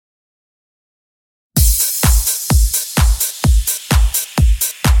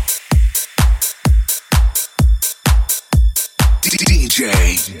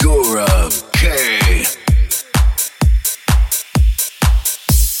DJ Gaurav K.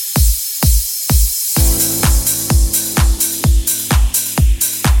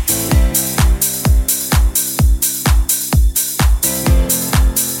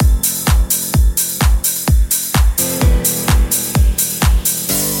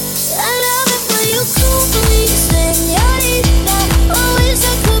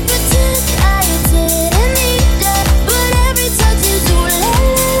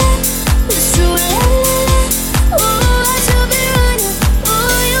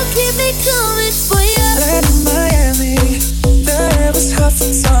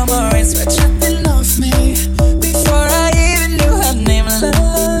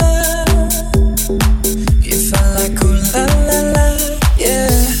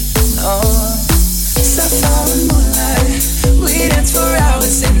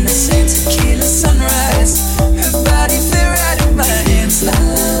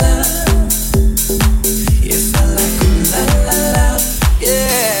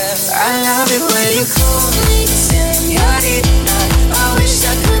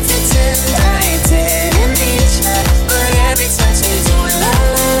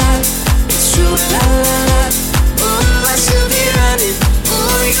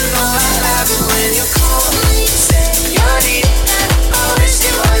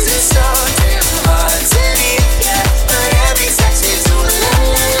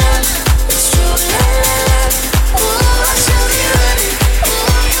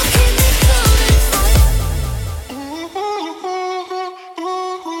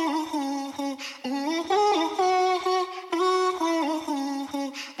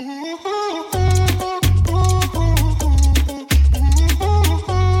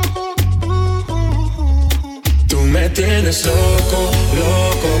 Tienes loco,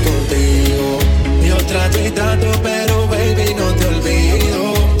 loco contigo. Yo trato y trato, pero baby no te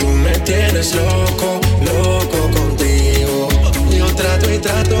olvido. Tú me tienes loco, loco contigo. Yo trato y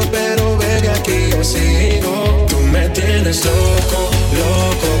trato, pero baby aquí yo sigo. Tú me tienes loco,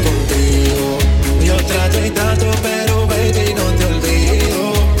 loco contigo. Yo trato y trato, pero baby no te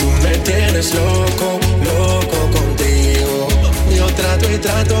olvido. Tú me tienes loco, loco contigo. Yo trato y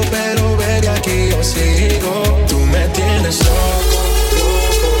trato, pero baby aquí yo sigo. Tú me tienes loco,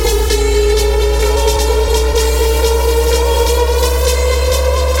 loco contigo.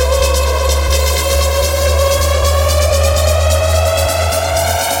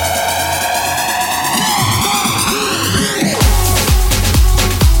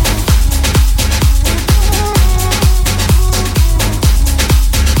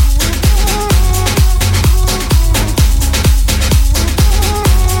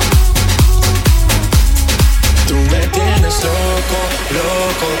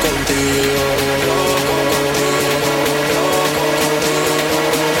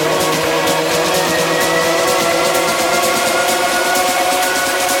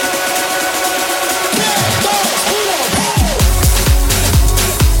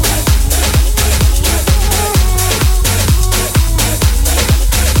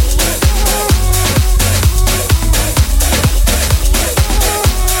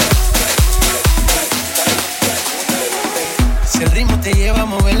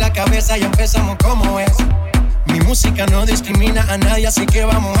 Ya empezamos como es. Mi música no discrimina a nadie, así que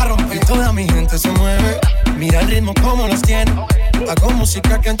vamos a romper. Toda mi gente se mueve. Mira el ritmo como los tiene. Hago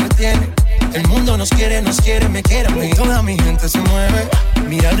música que entretiene. El mundo nos quiere, me quiere. Y toda mi gente se mueve.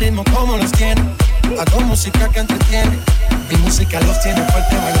 Mira el ritmo como los tiene. Hago música que entretiene. Mi música los tiene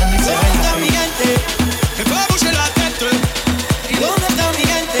fuerte bailando y se baila. ¿Dónde está mi gente? Que va a bouger la tête. ¿Y dónde está mi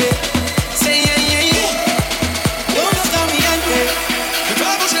gente? Say yeah, yeah, yeah. ¿Dónde está mi gente? Que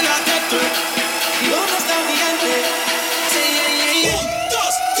va a bouger la tête. ¿Y dónde está mi gente? Say yeah, yeah, yeah. 1,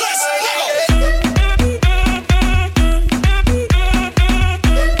 2, 3,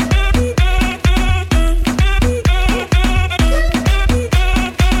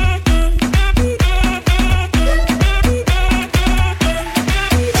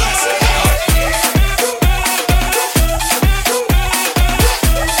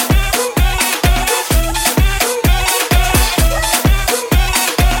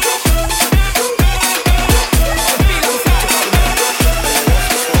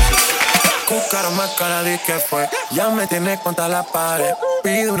 que fue, ya me tienes contra la pared.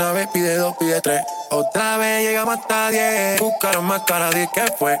 Pide una vez, pide dos, pide tres. Otra vez llegamos hasta 10. Buscaron más cara, di que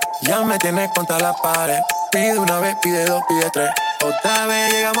fue, ya me tienes contra la pared. Pide una vez, pide dos, pide tres. Otra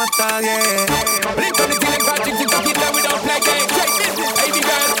vez llegamos hasta 10.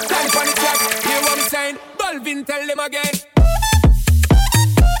 Tell them again.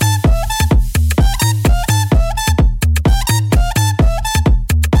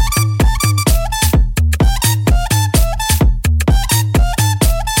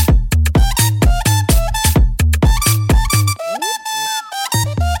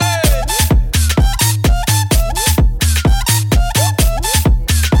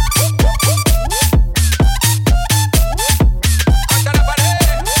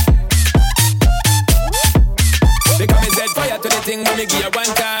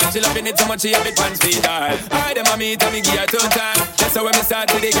 much she have it pants feet all. I dem a meet and me give her 2 times. That's how when me start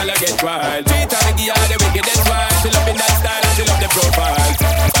to the girl I get wild. 3 times me give her the wickedest wild. She love in that style and she love the profile.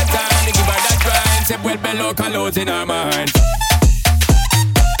 One time me give her that grind. Say well below calories in her mind.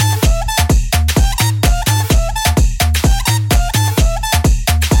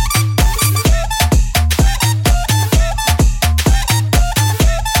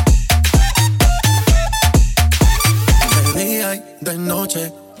 De noche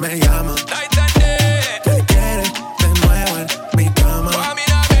me llama, que quiere de nuevo en mi cama.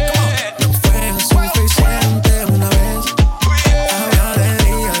 No fue suficiente una vez, ahora de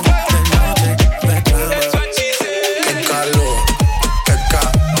día, de noche reclama. Qué calor, qué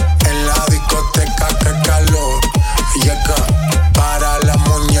en la discoteca, qué calor. Y acá, para la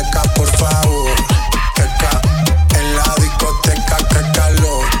muñeca, por favor. Qué en la discoteca, qué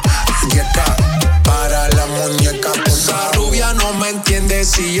calor. Y acá, para la muñeca, por favor. Rubia no me entiende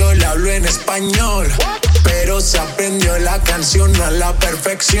si yo le hablo en español, pero se aprendió la canción a la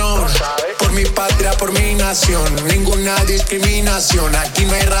perfección. Por mi patria, por mi nación, ninguna discriminación. Aquí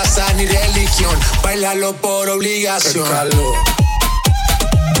no hay raza ni religión, bailalo por obligación. Qué calor,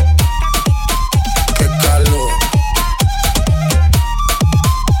 qué calor,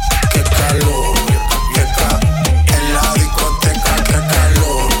 qué calor, qué en la discoteca, qué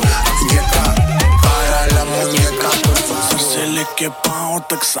calor. Y acá, para la muñeca, por favor. से लेके पाँव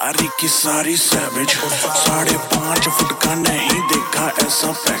तक सारी की सारी savage 5.5 foot का नहीं देखा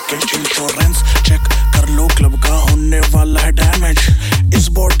ऐसा पैकेज इंश्योरेंस चेक कर लो क्लब का होने वाला है डैमेज इस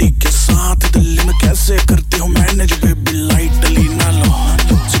बॉडी के साथ दिल्ली में कैसे करती हूँ मैनेज बेबी लाइट डली ना लो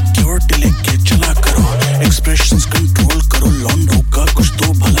सिक्योरिटी लेके चला करो एक्सप्रेशंस कंट्रोल करो लॉन्ड्रो का कुछ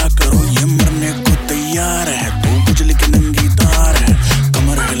तो भला करो ये मरने को तैयार है तू बिजली की नंगी तार है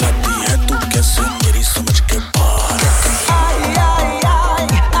कमर हिलाती है तू कैसे मेरी समझ के बाहर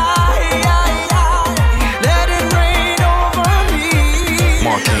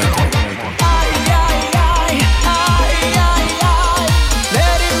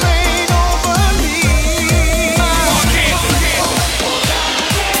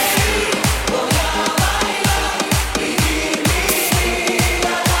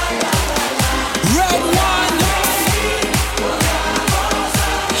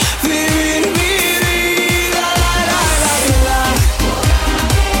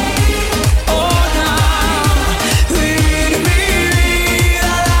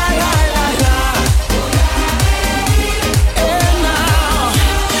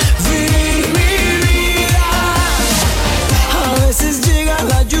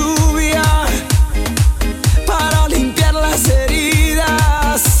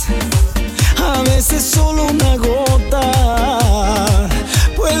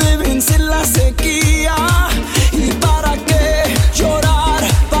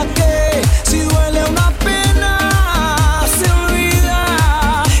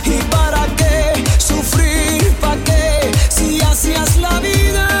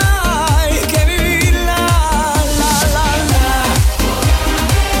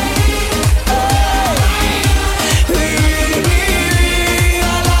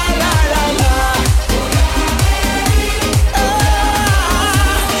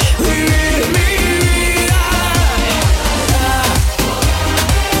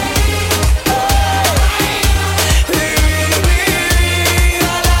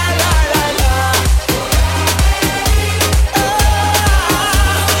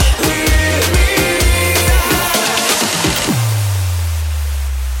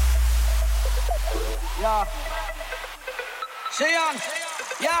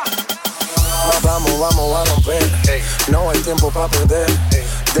Vamos a romper, no hay tiempo pa' perder.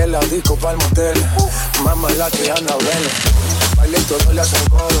 De la disco pa'l motel, mamá la que anda a ver. Baile y todo le hacen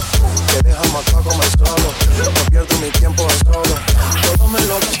coro, que deja acá como el solo. No pierdo mi tiempo en solo, todo me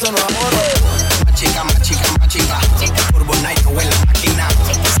lo gasto, no amoro. Machica, machica, machica, Turbo Night o en la máquina.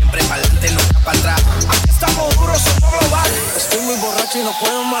 Siempre pa'lante, nunca para atrás. Aquí estamos duros, somos global. Estoy muy borracho y no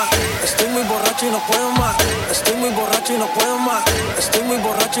puedo más. Estoy muy borracho y no puedo más. Estoy muy borracho y no puedo más. Estoy muy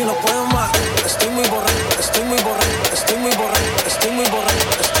borracho y no puedo más. Estoy muy borracho, estoy muy borracho, estoy muy borracho, estoy muy borracho.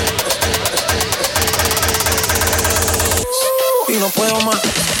 Y no puedo más.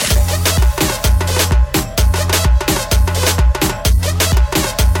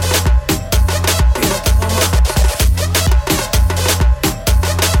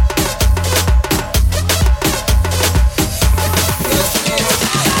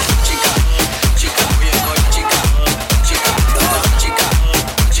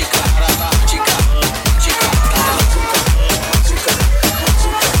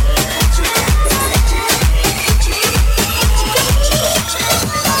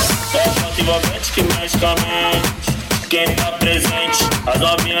 fisicamente. Quem tá presente, as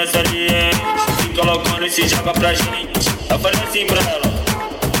novinhas salientes. Fica loucona e se joga pra gente. Eu falei assim pra ela.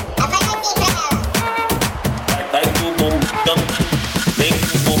 Vai com o bumbum, vem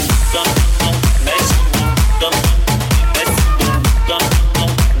com o bumbum, mexe o bumbum, desce o bumbum,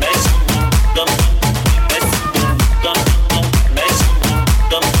 mexe o bumbum, desce o bumbum, mexe o bumbum,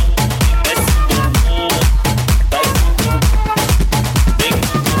 desce o bumbum, vai com o bumbum, vem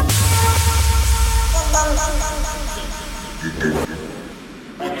com o bumbum.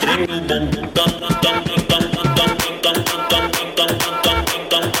 Treme o bumbum,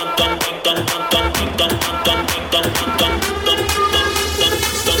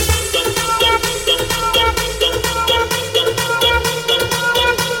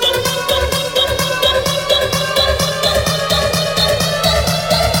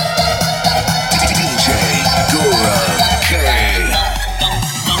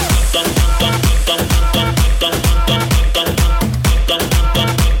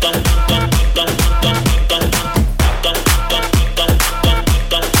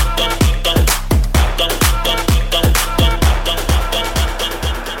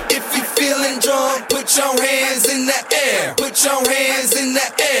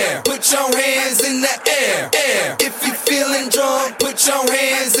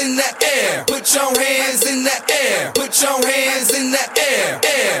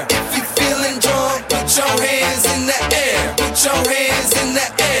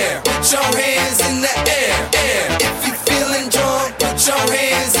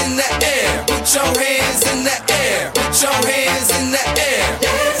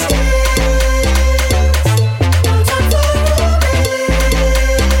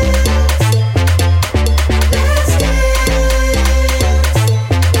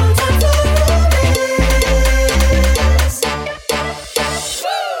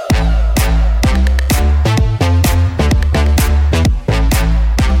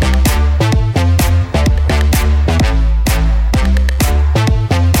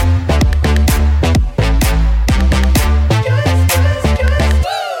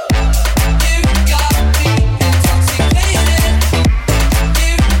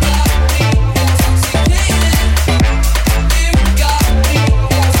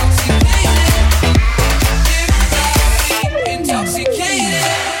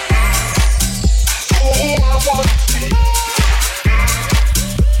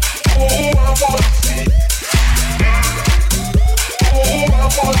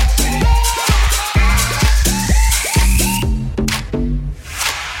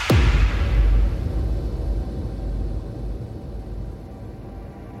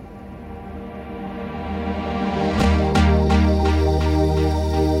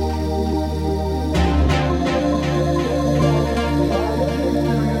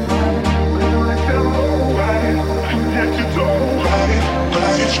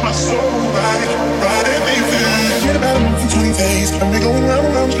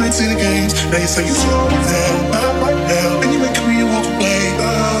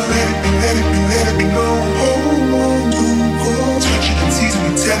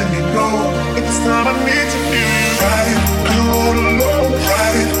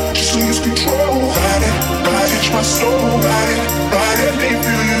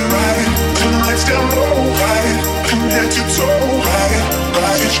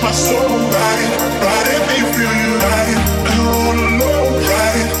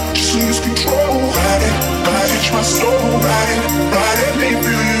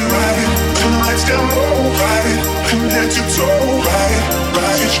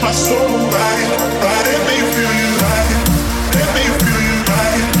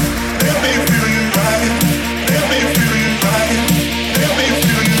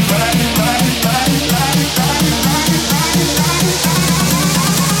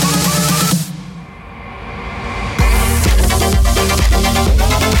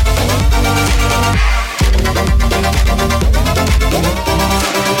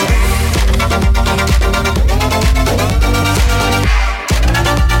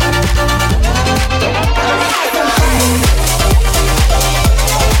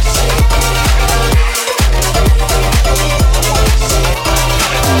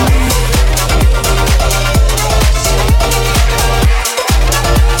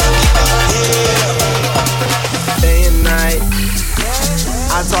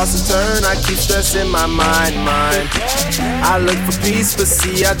 in my mind. I look for peace, but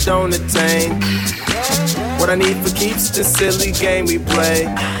see I don't attain. What I need for keeps the silly game we play.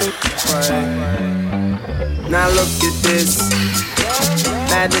 Now look at this.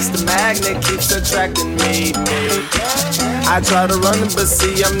 Madness, the magnet keeps attracting me. I try to run, but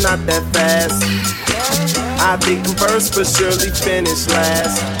see I'm not that fast. I think I'm first, but surely finish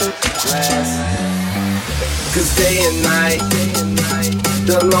last. Cause day and night,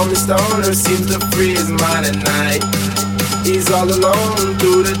 the lonely stoner seems to free his mind at night. He's all alone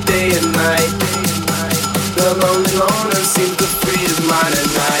through the day and night. The lonely loner seems to free his mind at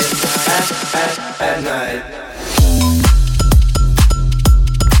night. At night.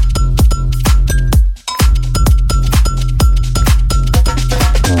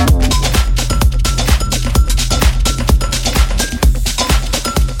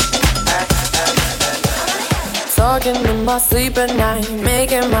 Talking in my sleep at night,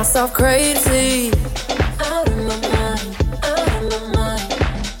 making myself crazy. Out of my mind, out of my mind.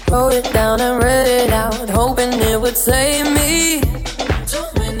 Wrote it down and read it out, hoping it would save me. Too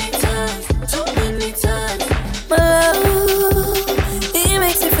many times. My love, it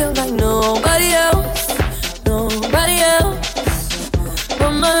makes me feel like nobody else.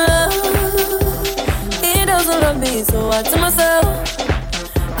 But my love, it doesn't love me, so I tell myself.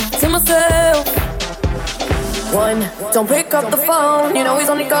 One, don't pick up the phone. You know he's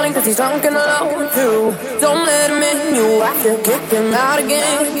only calling cause he's drunk and alone. Two, don't let him in. You have to kick him out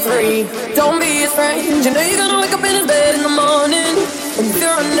again. Three, don't be his friend. You know you're gonna wake up in his bed in the morning. And if you're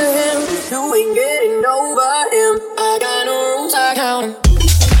under him, you ain't getting over him. I got no rules, I count him.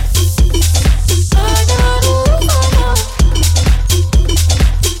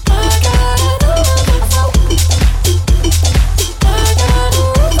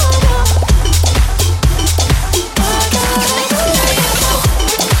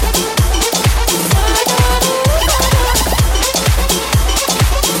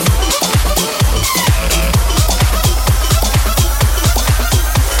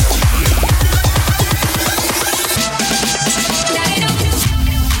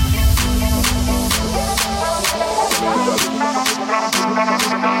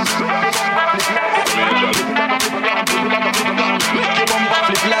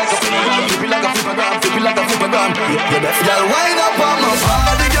 Girl, wind up on my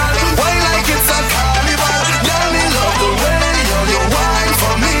body, girl. Wine like it's a carnival. Girl, me love the way you wine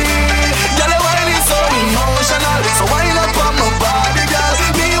for me. Girl, your wine is so emotional. So wind up on my body, girl.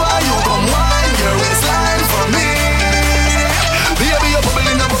 Me while you come wine your waistline for me. Baby, you're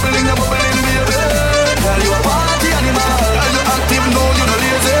bubbling, baby. Girl, you a party animal. Girl, you active, no, you no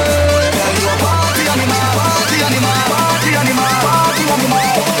lazy. Girl, you a party animal. Party animal. Party animal. Party animal.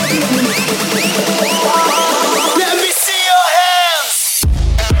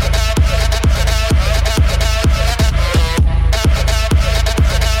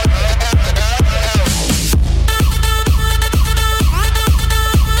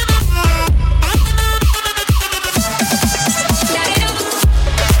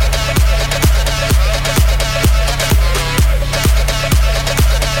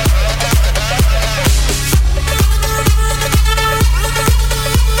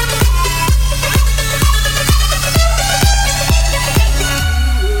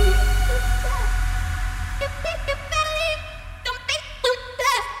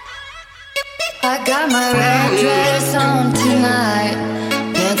 I got my red dress on tonight,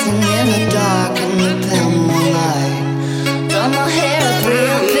 dancing in the dark in the pale moonlight. Done my hair up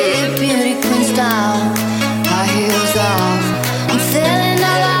real big, beauty queen style, high heels off, I'm feeling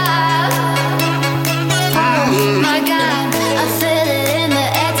alive. Oh my God, I feel it in the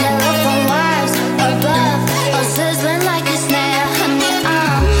air, telephone wires above, all sizzling like a snare. Honey,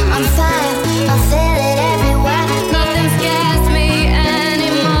 I'm fine, I feel it everywhere, nothing scares me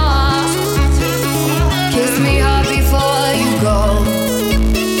anymore. Kiss me hard before you go.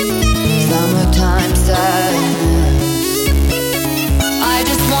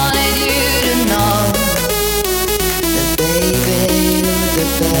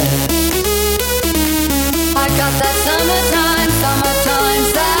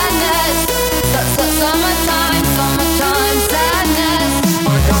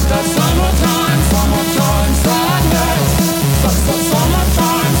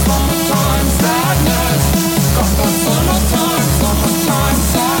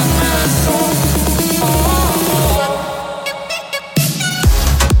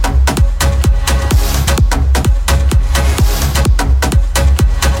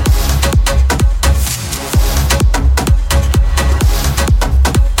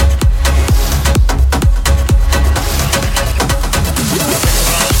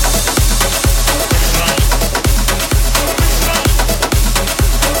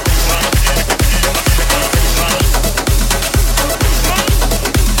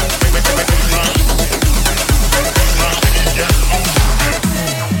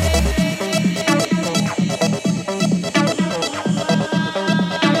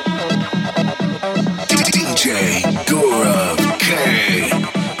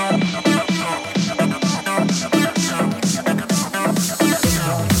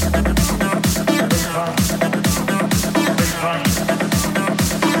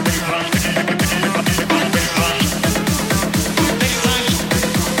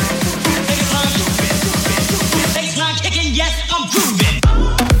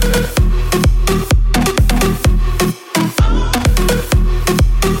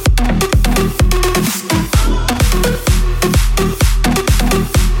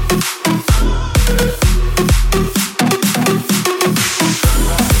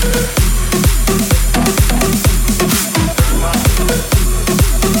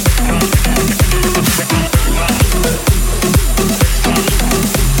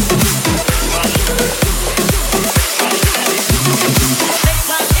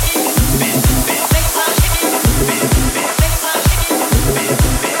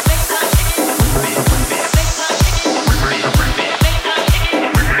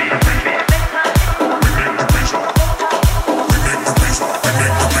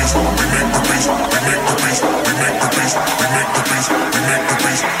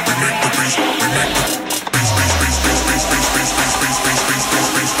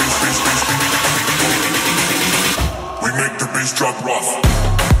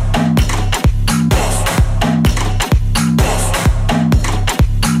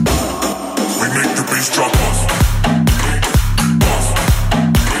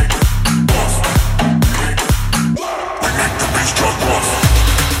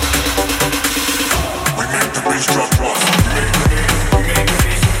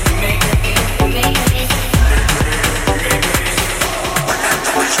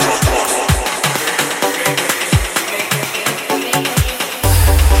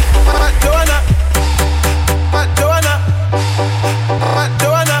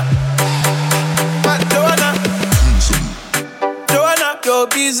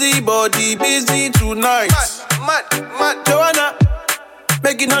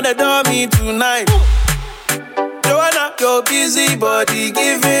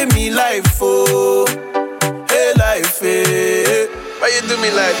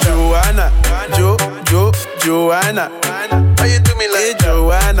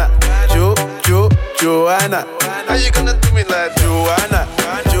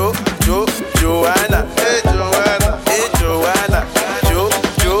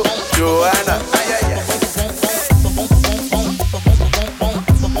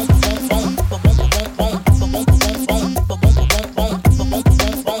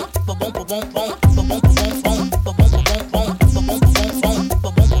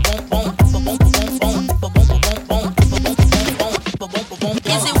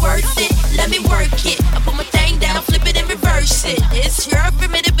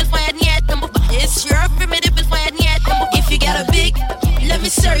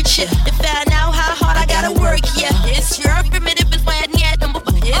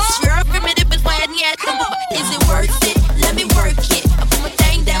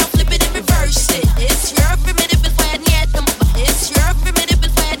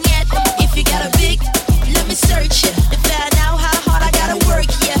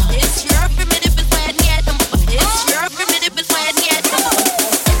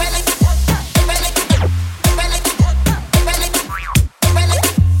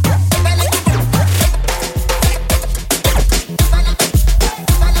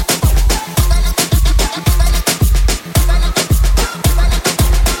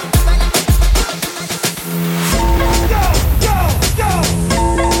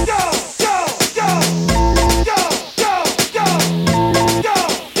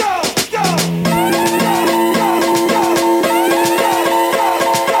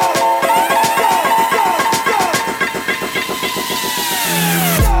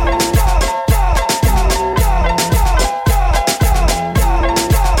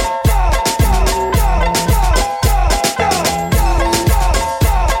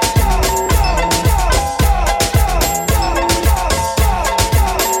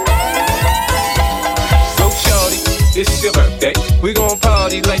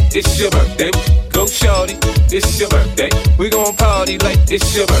 it's your birthday. Go shorty, it's your birthday. We gon' party like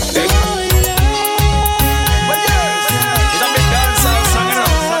it's your birthday.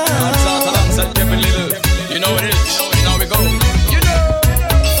 You know what it is. You know we go.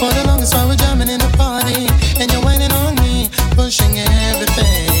 For the longest while we're jamming in the party, and you're whining on me, pushing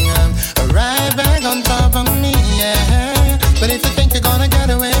everything. Right back on top of me, yeah. But if you think you're gonna get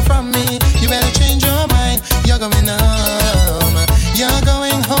away from me, you better change your mind. You're going home. You're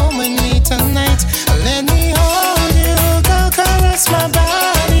going home with me tonight. Let me hold you, go caress my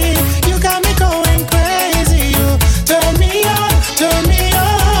body. You got me going crazy. You turn me on, turn me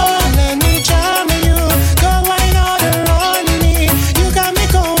on. Let me charm you, go wine all around me. You got me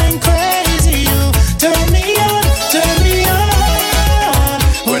going crazy. You turn me on, turn me on.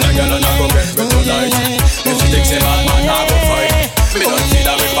 When a girl on a go get me tonight, if she thinks a bad man, I go fight. Me don't see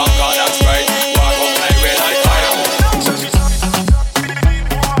that we back on, that's right. Walk up like red like fire.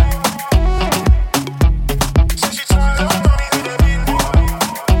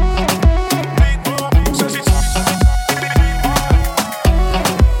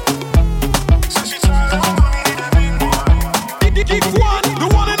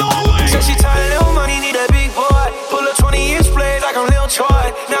 So she tired, little money, need a big boy. Pull up 20-inch blades like I'm Lil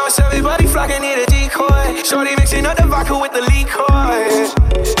Troy. Now it's everybody flocking, need a decoy. Shorty mixing up the vodka with the liquor.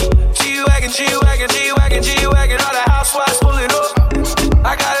 G-Wagon, G-Wagon, G-Wagon, G-Wagon. All the housewives pulling up.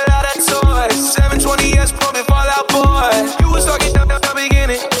 I got a lot of toys. 720S, pumping Fallout Boy. You was talking down the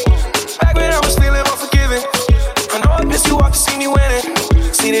beginning. Back when I was feeling unforgiving. I know I pissed you off to see me winning.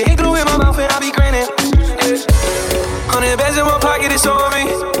 See the ink glue in my mouth and I be grinning. 100 bands in my pocket, it's on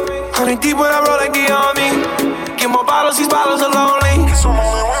me. Running deep when I roll like the army. Get more bottles, these bottles are lonely. Get some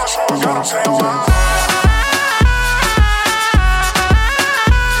only one, so I gotta say wow.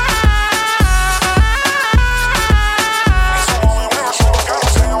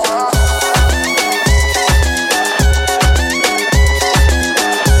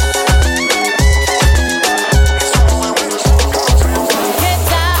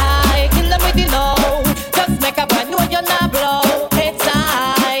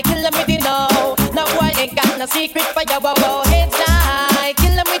 No secret for your wow. It's high,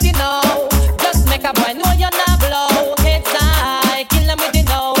 kill them with you know. Just make a boy know you're not blow. It's high, kill them with you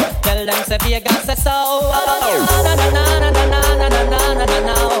know. Tell them say Vegas say so. Na na na na na na na na na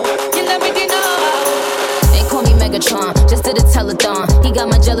na. Kill them with you know. They call me Megatron, just did a telethon. He got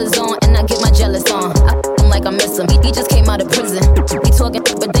my jealous on, and I get my jealous on. I him like I miss him. He just came out of prison. He talking,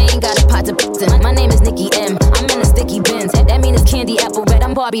 but they ain't got a pot to piss in. My name is Nicki M. I'm in a sticky bins. That mean it's candy apple red.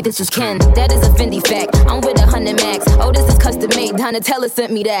 I'm Barbie, this is Ken. That is a Fendi fact. I'm with 100 max. Oh, this is custom made. Donatella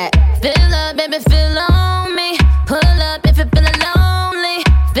sent me that. Fill up, baby, fill on me. Pull up if you're feeling lonely.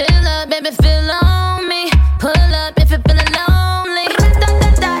 Fill up, baby, fill on me. Pull up if you're feeling lonely.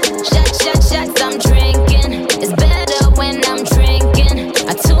 Shots, I'm drinking. It's better when I'm drinking.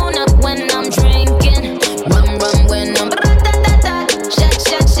 I tune up when I'm drinking. Rum when I'm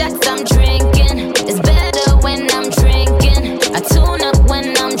shots, I'm drinking. It's better when I'm drinking. I tune up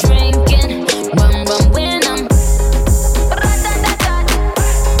when I'm drinking. Rum when I'm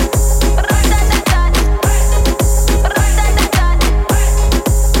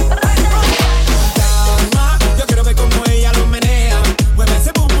Yo quiero ver cómo ella lo menea. Mueve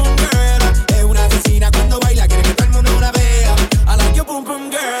ese boom boom girl. Es una asesina cuando baila, quiere que todo el mundo la vea. I like your boom boom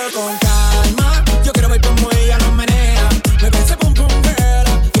girl. Con calma, yo quiero ver cómo ella lo menea. Mueve ese boom boom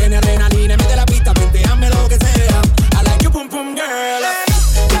girl. Tiene adrenalina, mete la pista, penteame lo que sea. I like your boom boom girl.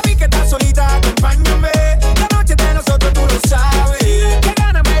 Ya vi que estás solita, acompáñame. La noche de nosotros tú lo sabes. Que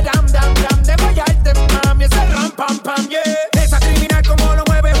gana me dam de fallarte, mami. Ese ram pam pam, yeah. Esa criminal como lo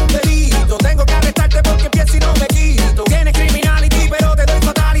mueve es un delito. Tengo que arrestarte porque pienso y no me quito. Tienes criminality, pero te doy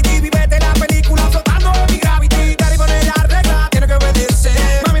fatality. Vivete la película flotando en mi gravity. Daddy, pone la regla, tiene que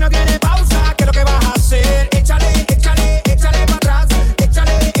obedecer. Mami, no tiene pausa, ¿qué es lo que vas a hacer? Échale para atrás.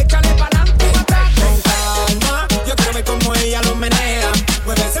 Échale para adelante y para atrás. Con calma, yo quiero ver cómo ella lo menea.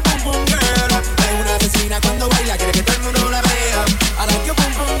 Mueve ese boom boom girl. Es una asesina cuando baila, quiere que todo el mundo la vea. I like your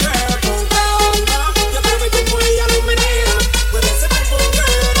boom boom girl. Con calma, yo quiero ver cómo ella lo menea. Mueve ese boom boom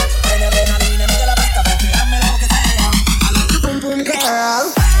girl. Tiene adrenalina, mete la pista, penteame lo que sea. I like your boom boom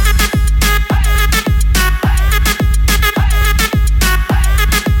girl.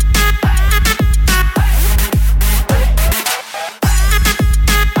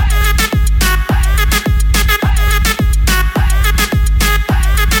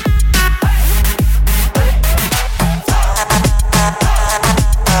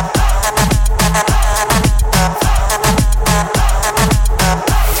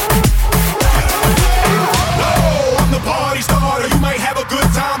 I'm the party starter. You might have a good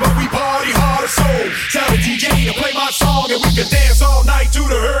time, but we party harder. So tell the DJ to play my song, and we can dance all night to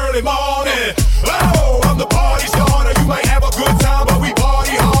the early morning. Oh, I'm the party starter. You might have a good time, but we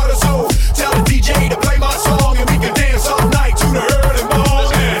party harder. So tell the DJ to play my song, and we can dance all night to the early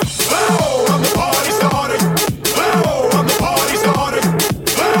morning. Oh, I'm the party starter. Oh, I'm the party starter.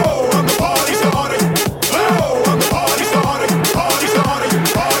 Oh, I'm the party starter. Oh, I'm the party starter. Party starter.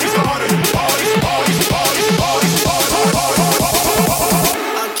 Party starter.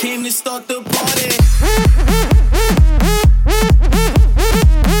 I came to start the party.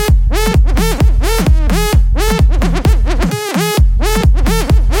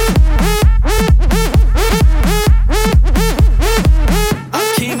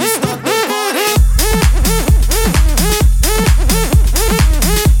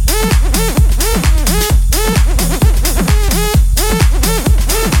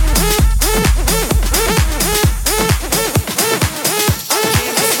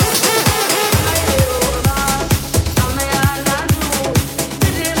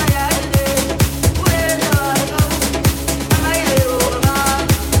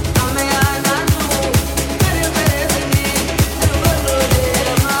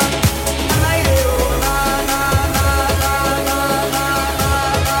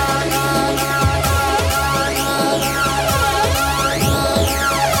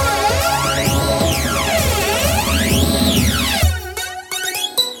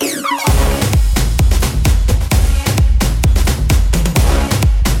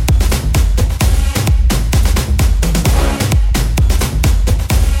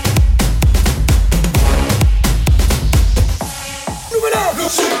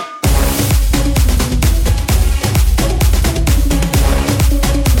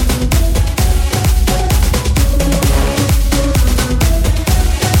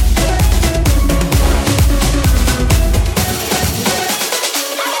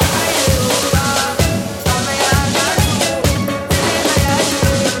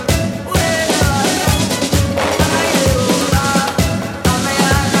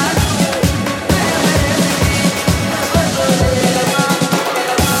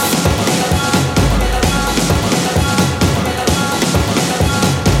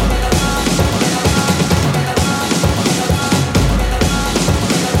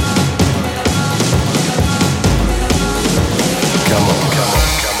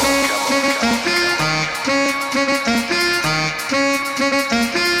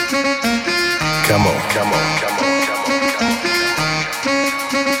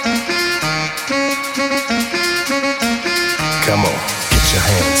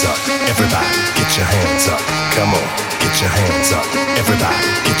 Everybody, get your hands up. Come on, get your hands up. Everybody,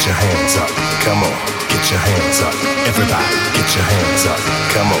 get your hands up. Come on, get your hands up. Everybody, get your hands up.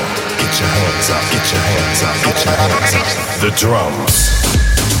 Come on, get your hands up. Get your hands up. Get your hands up. The drums.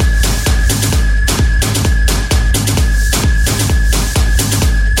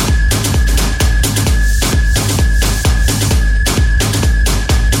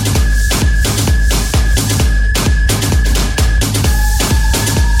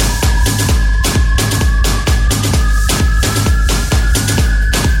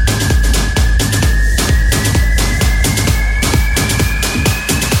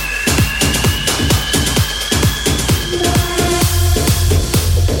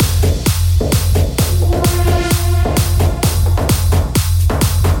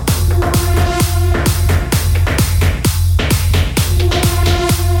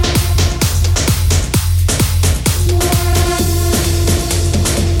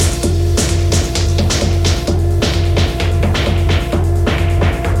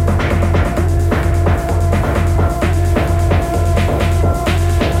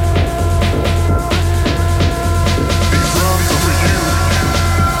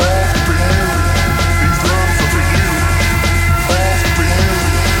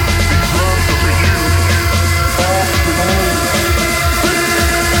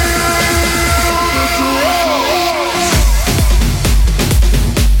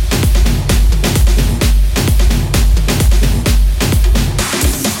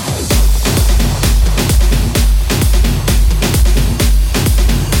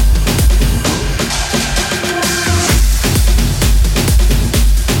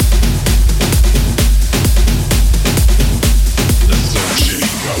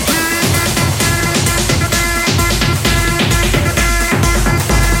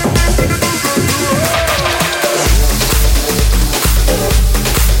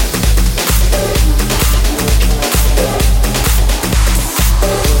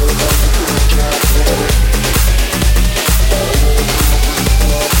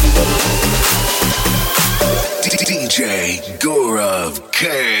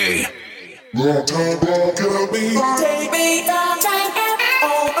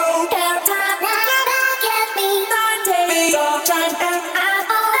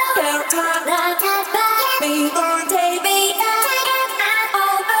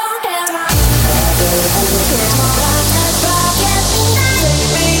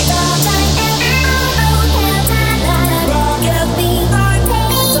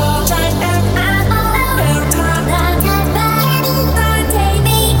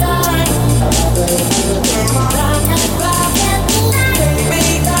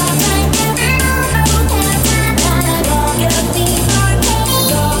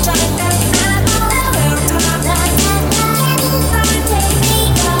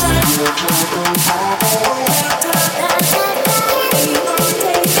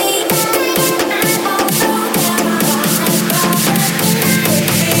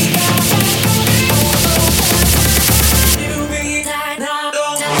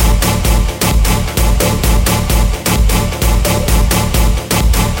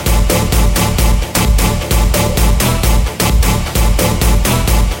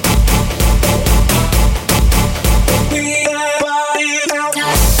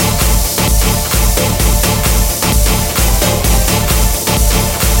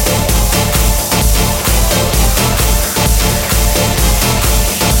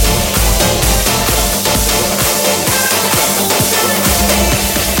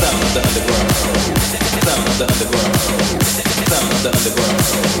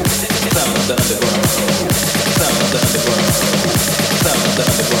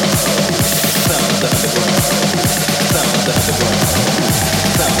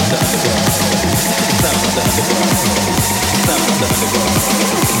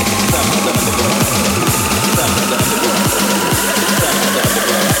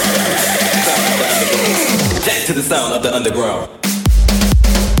 To the sound of the underground.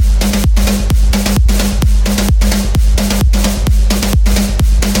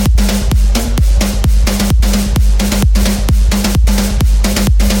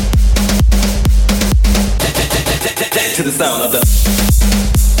 To the sound of the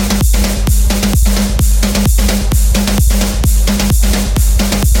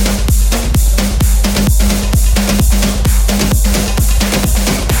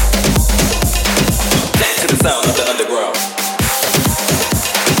sound of the underground.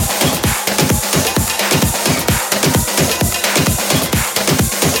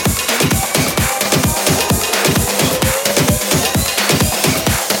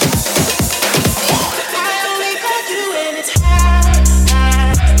 I only got you and it's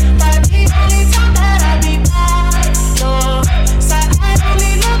high.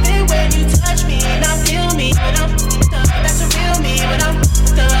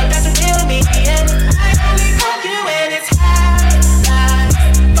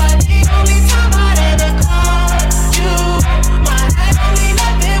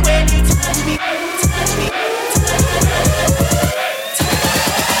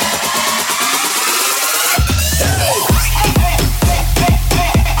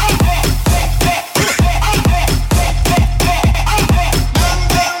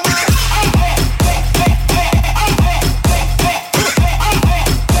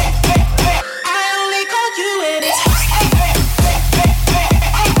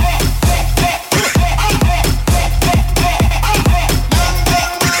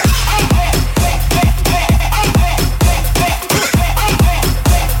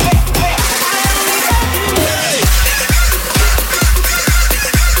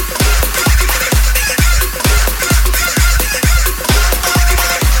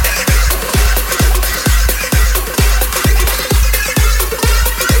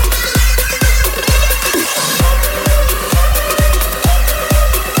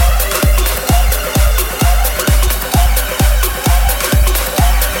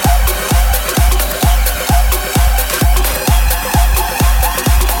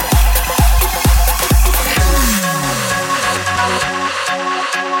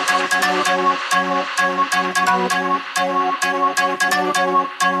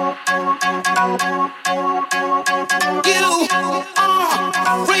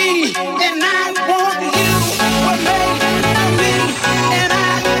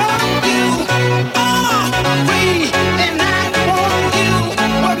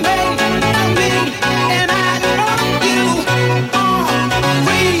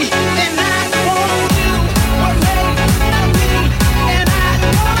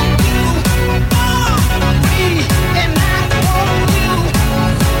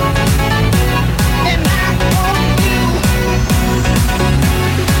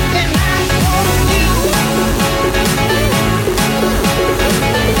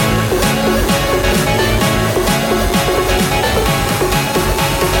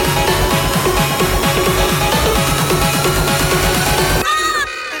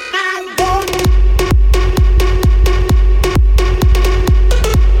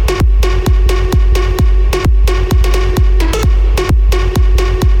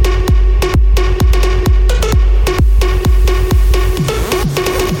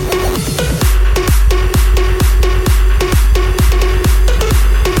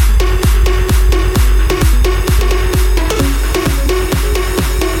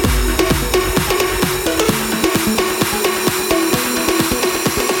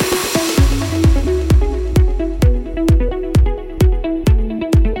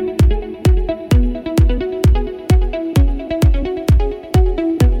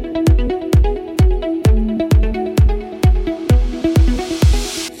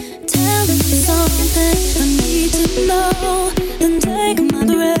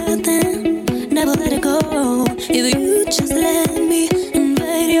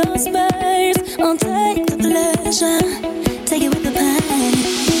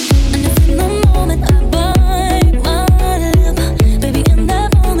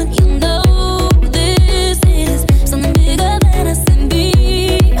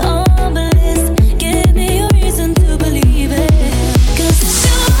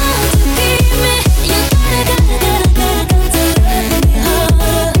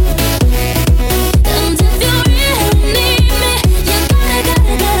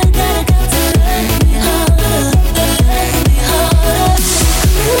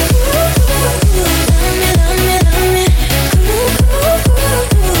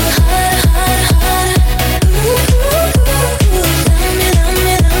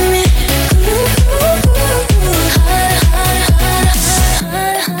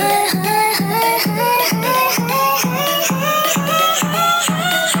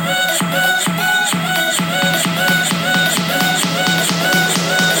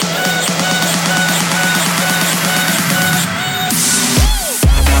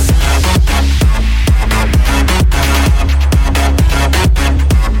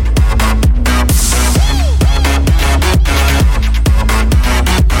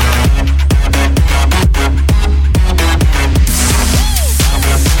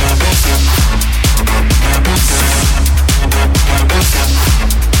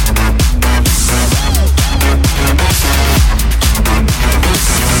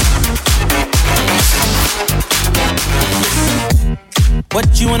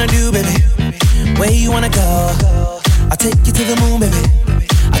 What you wanna do, baby? Where you wanna go? I'll take you to the moon, baby.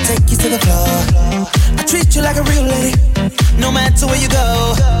 I'll take you to the floor. I treat you like a real lady, no matter where you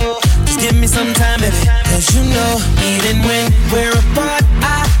go. Just give me some time, baby. Cause you know, even when we're apart,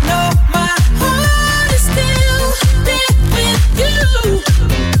 I know my heart is still there with you.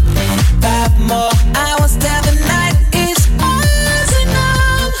 5 more hours till the night is ours, and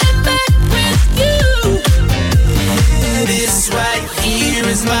I'm back with you. This right here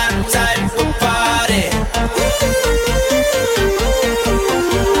is my type of party.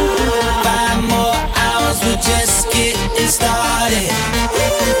 5 more hours, we're just getting started.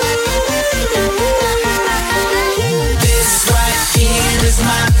 This right here is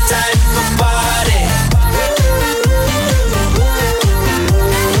my type of party.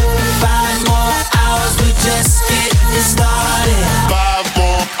 5 more hours, we're just getting started. 5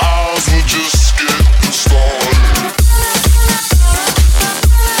 more hours, we're just getting started.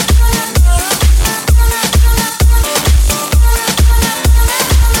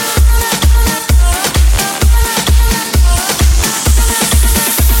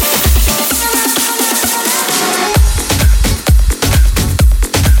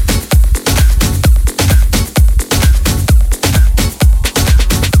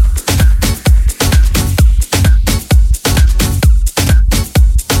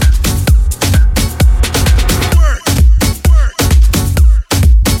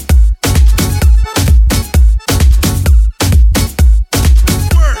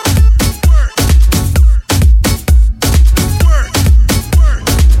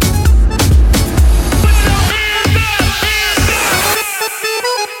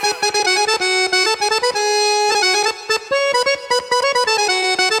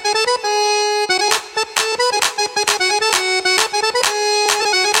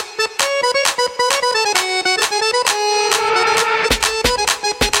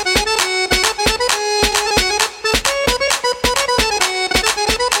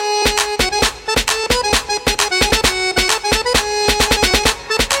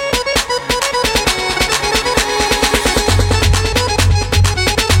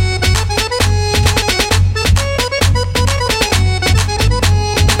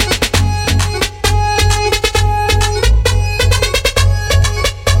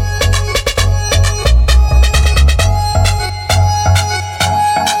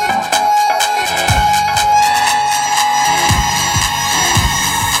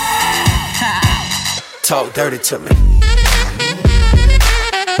 talk dirty to me.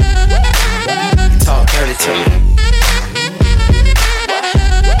 Talk dirty to me.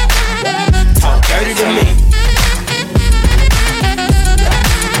 Talk dirty to me.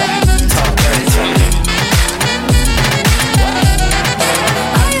 Talk dirty to me.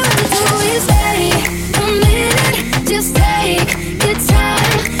 All you have to do is wait a minute. Just take your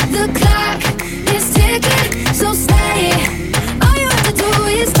time. The clock is ticking, so stay. All you have to do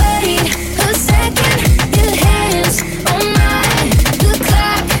is wait a second. Your hands on mine. The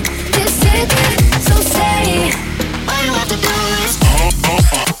clock is ticking, so stay. All you have to do is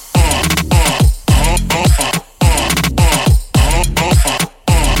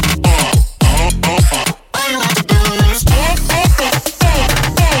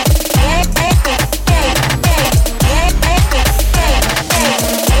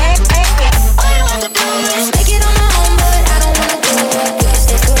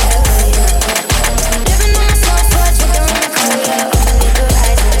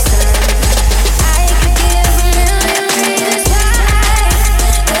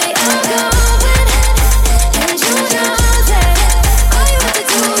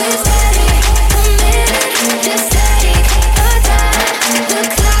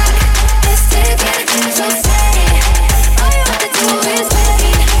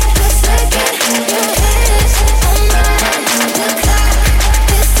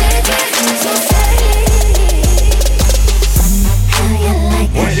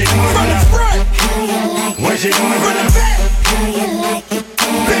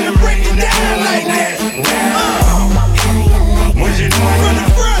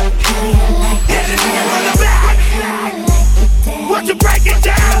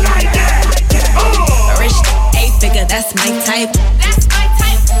that's my type. That's my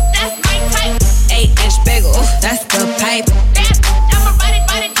type. That's my type. 8-inch bagel, that's the pipe. I'ma ride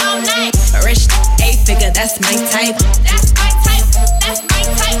it all night. A rich 8-figure, that's my type. That's my type. That's my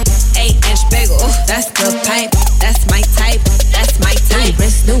type. 8-inch bagel, that's the pipe. That's my type. That's my type. New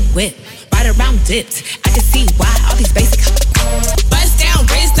wrist, new whip, right around dipped. I can see why all these basic bust down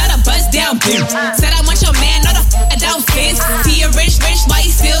wrist, not a bust down bitch. Said I want your man, not a I don't fit. See a rich, why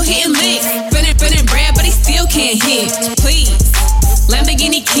he still hitting licks? Spinning bread, but he still can't hit. Please,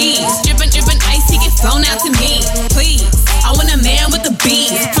 Lamborghini keys, drippin' ice, he get flown out to me. Please, I want a man with the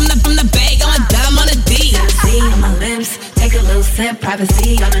beats. From the bag, I'm a dime on a D. See on my lips, take a little sip.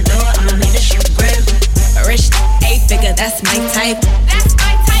 Privacy on the door, I'ma make the shit grip. A rich 8-figure, that's my type. That's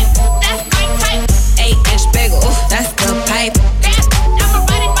my type. That's my type. 8-inch bagel, that's the pipe. I'ma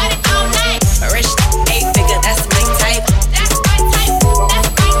ride it all night. A rich 8-figure, that's my type. That's my type. That's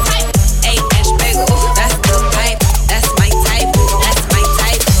my type. 8-inch bagel, that's the pipe. That's my type. That's my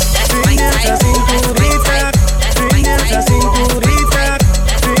type. That's my type. That's my type. That's my type.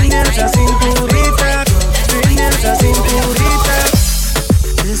 That's my type.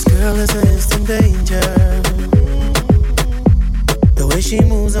 This girl is an instant danger. The way she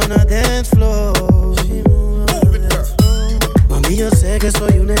moves on the dance floor. Mami, yo sé que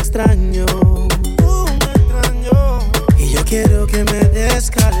soy un extraño. Y yo quiero que me des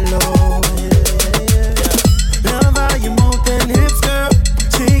calor. Love how you move them hips, girl.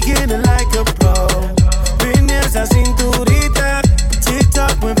 Shaking it like a pro. Bring esa cinturita.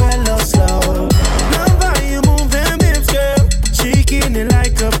 TikTok, muévelo slow. Love how you move them hips, girl. Shaking it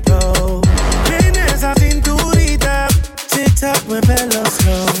like a pro. Bring esa cinturita. TikTok, muévelo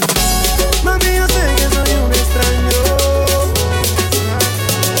slow. Mami, yo sé que soy un extraño.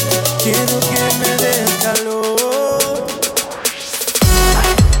 Quiero que me des calor.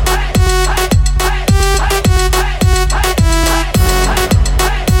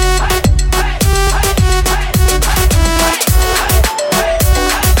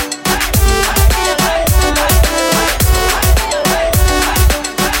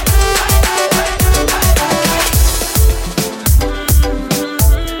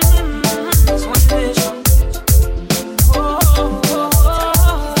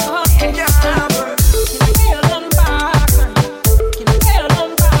 yeah.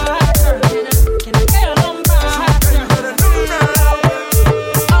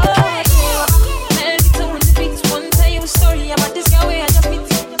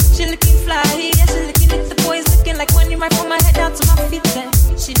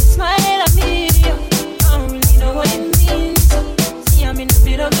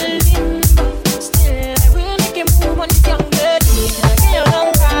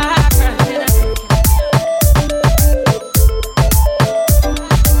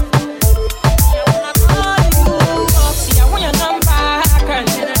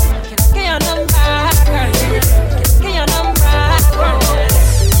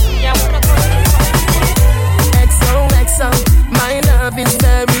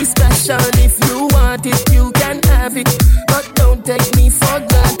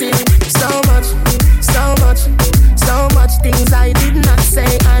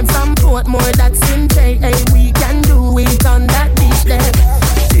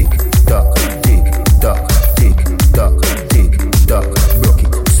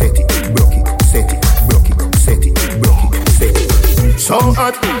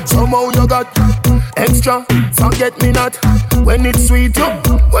 Somehow you got extra, forget me not. When it's sweet, you,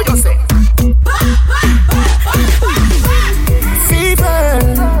 what you say? Fever,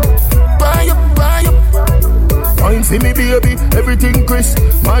 buy up. Wine for me baby, everything crisp.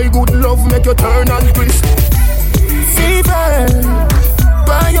 My good love make you turn and twist. Fever,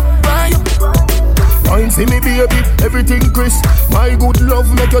 buy up. Wine for me baby, everything crisp. My good love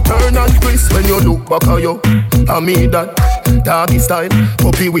make you turn and twist. When you look back at you, I mean that doggy style,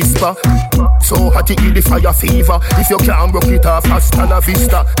 puppy whisper. So hot it give the fire fever. If you can't rock it off, hasta la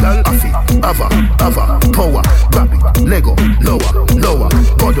vista. Girl, afi, ava, power, grab it, Lego, lower,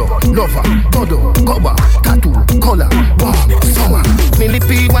 godo, lover, godo, goba, tattoo, color, wow, summer.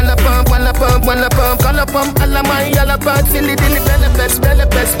 Millipede, walla pump, color pump, alla my yalla bad, silly dilly, bella best,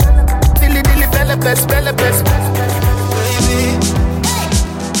 silly dilly, bella best,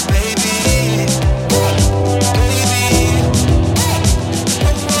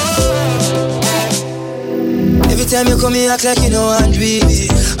 Every time you come here act like you know and do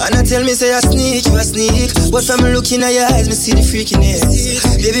it. And I tell me say you a sneak. But from looking at your eyes, me see the freakiness.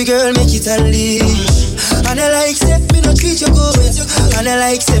 Baby girl, make it unleash. And I like say me no treat you good. And I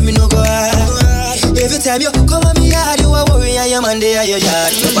like say me no go hard. Every time you come at me hard, you a worry and your man there at your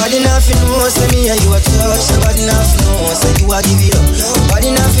yard. Nobody nothing knows say me and you a touch. Nobody nothing knows say you a give it up. Nobody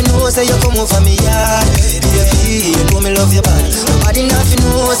nothing knows say you come over me yard. Baby, you know me love you bad. Nobody nothing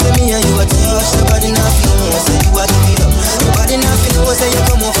knows say me and you a touch. Nobody nothing knows say you a give it up. Nobody nothing knows say you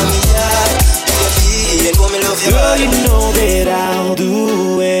come over me yard. Baby, you know me love you bad. Girl, you know that I'll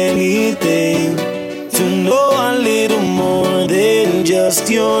do anything to know a little more than just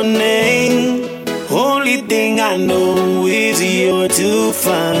your name. Only thing I know is you're too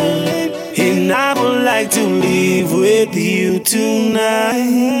fine, and I would like to live with you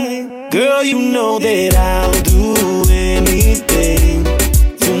tonight. Girl, you know that I'll do anything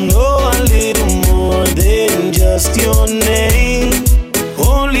to know a little more than just your name.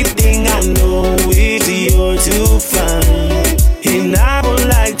 Only thing I know is you're too fine, and I would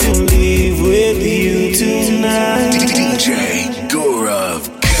like to live with you tonight. DJ Gaurav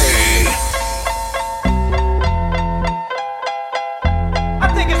K. I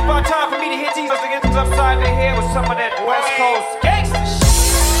think it's about time for me to hit these niggas upside the head with some of that West Coast gangsta shit.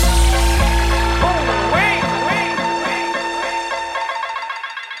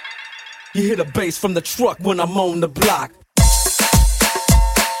 You hear the bass from the truck when I'm on the block.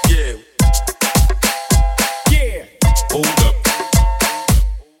 Yeah. Hold up.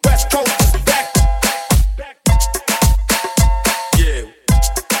 West Coast is back. Yeah.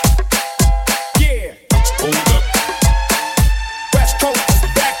 Hold up. West Coast is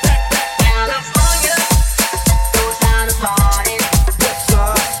back. California goes down to party. What's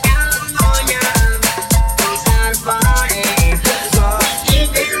up? California goes down to party. What's up?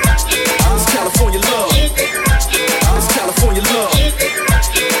 Keep it rockin'. It's California love. Keep it rockin'. It's California love. Keep it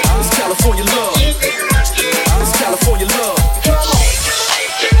rockin'. It's California love. Keep it rockin'. It's California love.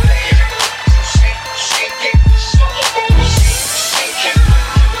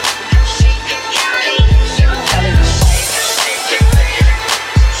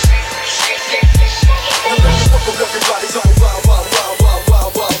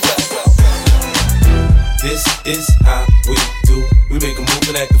 This is how we do. We make a move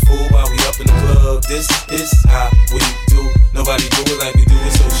and act a fool while we up in the club. This is how we do. Nobody do it like we do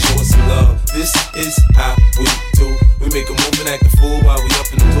it, so show us some love. This is how we do. We make a move and act a fool while we up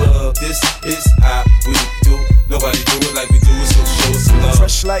in the club. This is how we do. Nobody do it like we do it, so show us some love.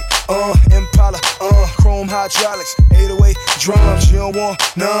 Fresh like Impala, chrome hydraulics, 808 drums. You don't want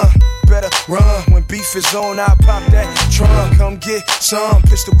none, better run. When beef is on, I pop that trunk. Come get some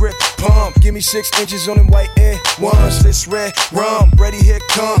pistol grip pump. Give me 6 inches on them white Air Ones. This red rum, ready here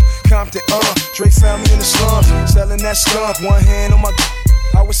come Compton. Dre found me in the slums, selling that skunk. One hand on my,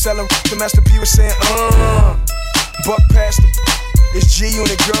 I was selling. The Master P was saying buck past the. It's G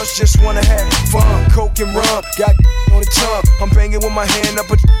Unit, girls just wanna have fun. Coke and rum, got on the tongue. I'm banging with my hand up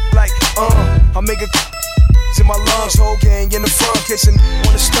a like I make a in my lungs, whole gang in the front, kissing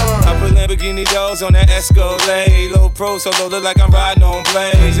on the stun. I put Lamborghini doors on that Escalade. Low pro, so look like I'm riding on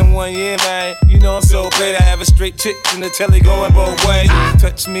blades. In 1 year, man, you know I'm so paid. I have a straight chick in the telly going both ways.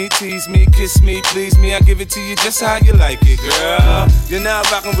 Touch me, tease me, kiss me, please me. I give it to you just how you like it, girl. You're now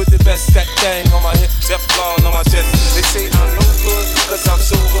rocking with the best, that thing on my hip, Teflon on my chest. They say I'm no good, cause I'm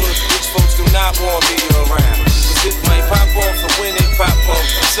so good. Rich folks do not want me around. Cause it might pop off, and when it pop off,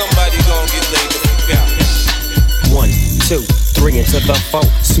 somebody gon' get laid the fuck out. 1, 2, 3. 3 into the 4.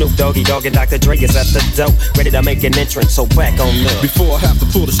 Snoop Doggy Dogg and Dr. Dre is at the door, ready to make an entrance, so back on up. Before I have to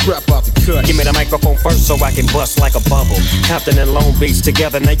pull the strap out the cut, give me the microphone first so I can bust like a bubble. Compton and Long Beach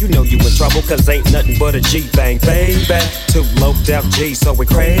together, now you know you in trouble, cause ain't nothing but a G thing, baby. Too low down G, so we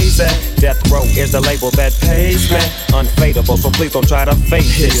crazy. Death Row is the label that pays me. Unfadable, so please don't try to fake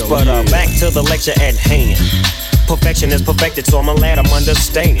this. But back to the lecture at hand. Perfection is perfected, so I'm a lad, I'm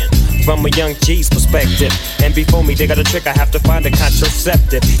understanding from a young G's perspective. And before me, they got a trick, I have to find a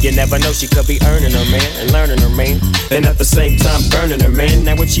contraceptive. You never know, she could be earning her man and learning her man, and at the same time burning her man.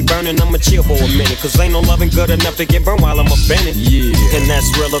 Now when she burning, I'ma chill for a minute, cause ain't no loving good enough to get burned while I'm offended. Yeah, and that's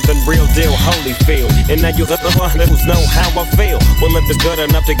realer than real deal, Holyfield. And now you let the one who's know how I feel. Well, if it's good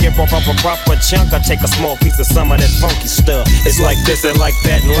enough to give off a proper chunk, I take a small piece of some of that funky stuff. It's like this and like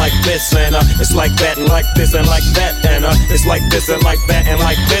that and like this, and it's like that and like this and like that, and it's like this and like that and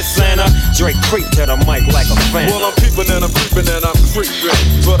like this, and Drake creep to the mic like a fan. Well, I'm peeping and I'm creeping and I'm creeping,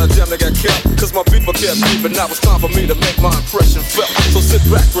 but I damn near got kept, cause my people kept peeping. Now it's time for me to make my impression felt. So sit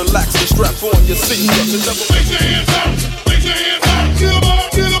back, relax, and strap on your seatbelt. Raise your hands up, raise your hands up, get 'em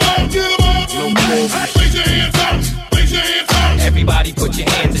up, get 'em up, get 'em up. Raise your hands up, raise your hands up. Everybody put your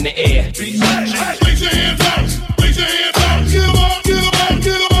hands in the air. Raise your hands up, raise your hands up, get 'em up, get 'em up,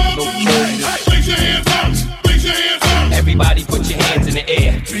 get 'em up. Raise your hands up, raise your hands up. Everybody put your hands in the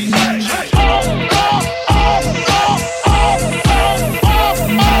air. Can't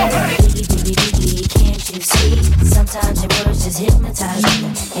you see? Sometimes your words just hypnotize me,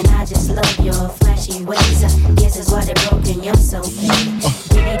 and I just love your flashy ways. Guess that's why they're broken. You're so mean.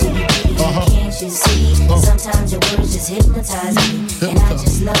 Can't you see? Sometimes your words just hypnotize me, and I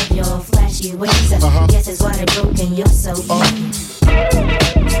just love your flashy ways. Guess that's why they're broken. You're so mean.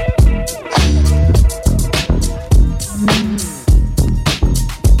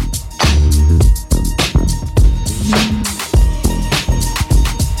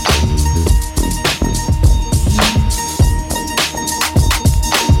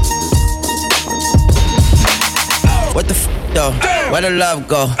 What the f*** though? Where the love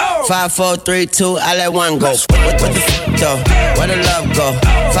go? 5, 4, 3, 2, I let one go. What the f*** though? Where the love go?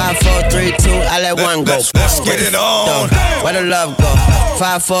 5, 4, 3, 2, I let one go. Let's get it on. Where the love go?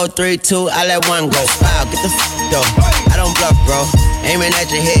 5, 4, 3, 2, I let one go. Wow, get the f*** though. I don't bluff, bro. Aiming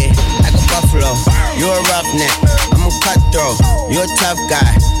at your head like a buffalo. You a roughneck, I'm a cutthroat. You a tough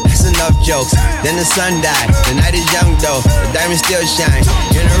guy. That's enough jokes. Then the sun died. The night is young though. The diamonds still shine.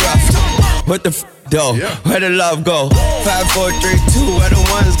 In the rough. What the f*** though? Where the love go? 5, 4, 3, 2, where the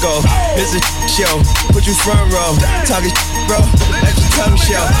ones go? It's a show. Put you front row. Talking bro. Let your tongue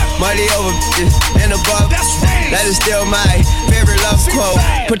show. Money over bitches and above. That is still my favorite love quote.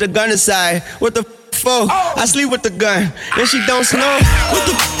 Put the gun aside. What the for? I sleep with the gun, and she don't snow. What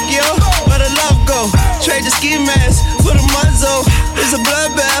the yo? Where the love go? Trade the ski mask for the muzzle. It's a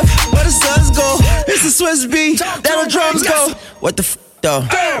bloodbath. Where the suns go? It's a Swiss beat. That the drums go. What the though?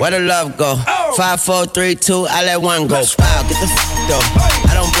 Where the love go? 5, 4, 3, 2, I let one go. Wow, get the though.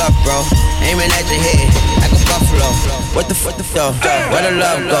 I don't bluff, bro. Aiming at your head like a buffalo. What the though? Where the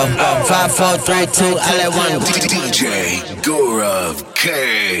love go? 5, 4, 3, 2, I let one go. DJ Gaurav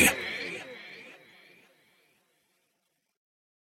K.